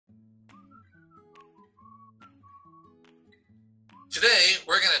Today,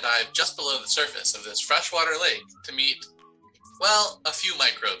 we're going to dive just below the surface of this freshwater lake to meet, well, a few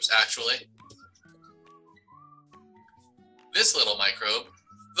microbes, actually. This little microbe,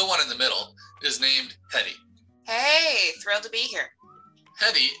 the one in the middle, is named Hetty. Hey, thrilled to be here.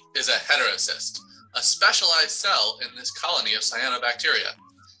 Hetty is a heterocyst, a specialized cell in this colony of cyanobacteria.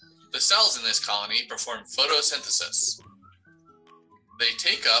 The cells in this colony perform photosynthesis. They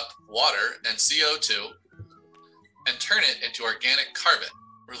take up water and CO2 and turn it into organic carbon,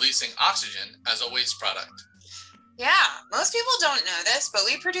 releasing oxygen as a waste product. Yeah, most people don't know this, but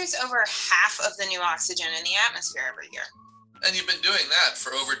we produce over half of the new oxygen in the atmosphere every year. And you've been doing that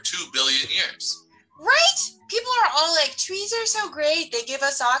for over 2 billion years. Right? People are all like, trees are so great, they give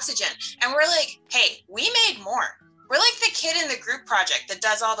us oxygen. And we're like, hey, we made more. We're like the kid in the group project that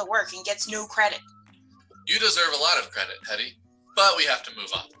does all the work and gets no credit. You deserve a lot of credit, Hetty, but we have to move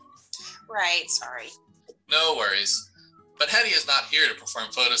on. Right, sorry. No worries. But Hetty is not here to perform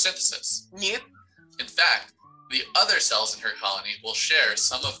photosynthesis. Nope. In fact, the other cells in her colony will share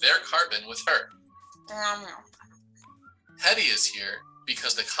some of their carbon with her. Hetty is here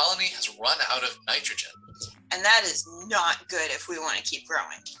because the colony has run out of nitrogen. And that is not good if we want to keep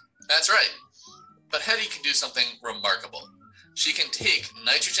growing. That's right. But Hetty can do something remarkable. She can take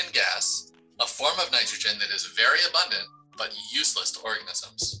nitrogen gas, a form of nitrogen that is very abundant but useless to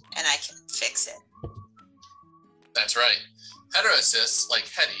organisms. And I can fix it. That's right. Heterocysts like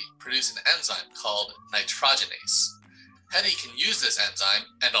Hetty produce an enzyme called nitrogenase. Hetty can use this enzyme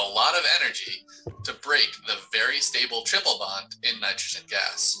and a lot of energy to break the very stable triple bond in nitrogen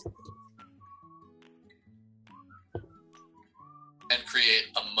gas and create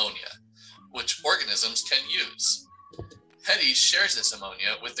ammonia, which organisms can use. Hetty shares this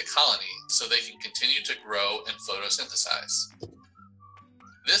ammonia with the colony so they can continue to grow and photosynthesize.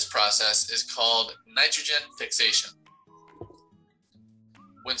 This process is called nitrogen fixation.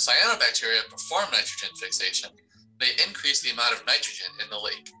 When cyanobacteria perform nitrogen fixation, they increase the amount of nitrogen in the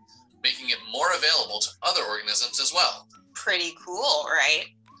lake, making it more available to other organisms as well. Pretty cool, right?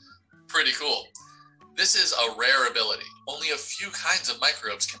 Pretty cool. This is a rare ability. Only a few kinds of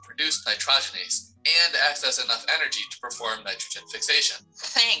microbes can produce nitrogenase and access enough energy to perform nitrogen fixation.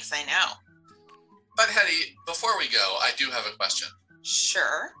 Thanks, I know. But Hetty, before we go, I do have a question.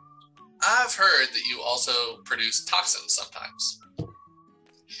 Sure. I've heard that you also produce toxins sometimes.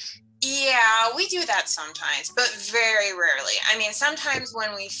 Yeah, we do that sometimes, but very rarely. I mean, sometimes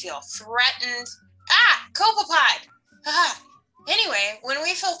when we feel threatened. Copepod! Anyway, when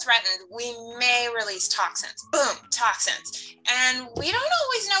we feel threatened, we may release toxins. Boom, toxins. And we don't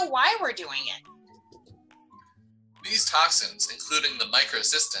always know why we're doing it. These toxins, including the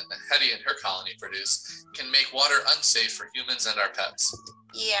microcystin that Hetty and her colony produce, can make water unsafe for humans and our pets.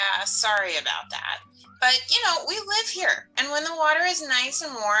 Yeah, sorry about that. But, we live here. And when the water is nice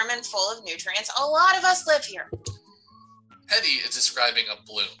and warm and full of nutrients, a lot of us live here. Hetty is describing a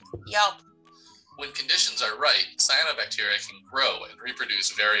bloom. Yup. When conditions are right, cyanobacteria can grow and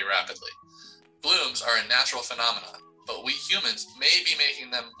reproduce very rapidly. Blooms are a natural phenomenon, but we humans may be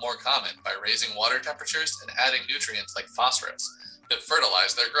making them more common by raising water temperatures and adding nutrients like phosphorus that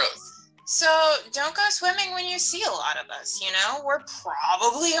fertilize their growth. So don't go swimming when you see a lot of us, We're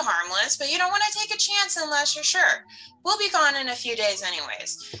probably harmless, but you don't want to take a chance unless you're sure. We'll be gone in a few days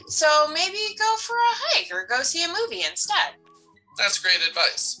anyways. So maybe go for a hike or go see a movie instead. That's great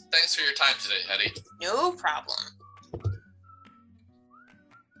advice. Thanks for your time today, Hetty. No problem.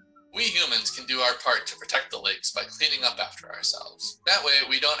 We humans can do our part to protect the lakes by cleaning up after ourselves. That way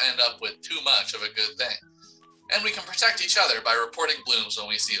we don't end up with too much of a good thing. And we can protect each other by reporting blooms when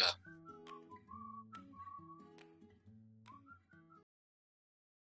we see them.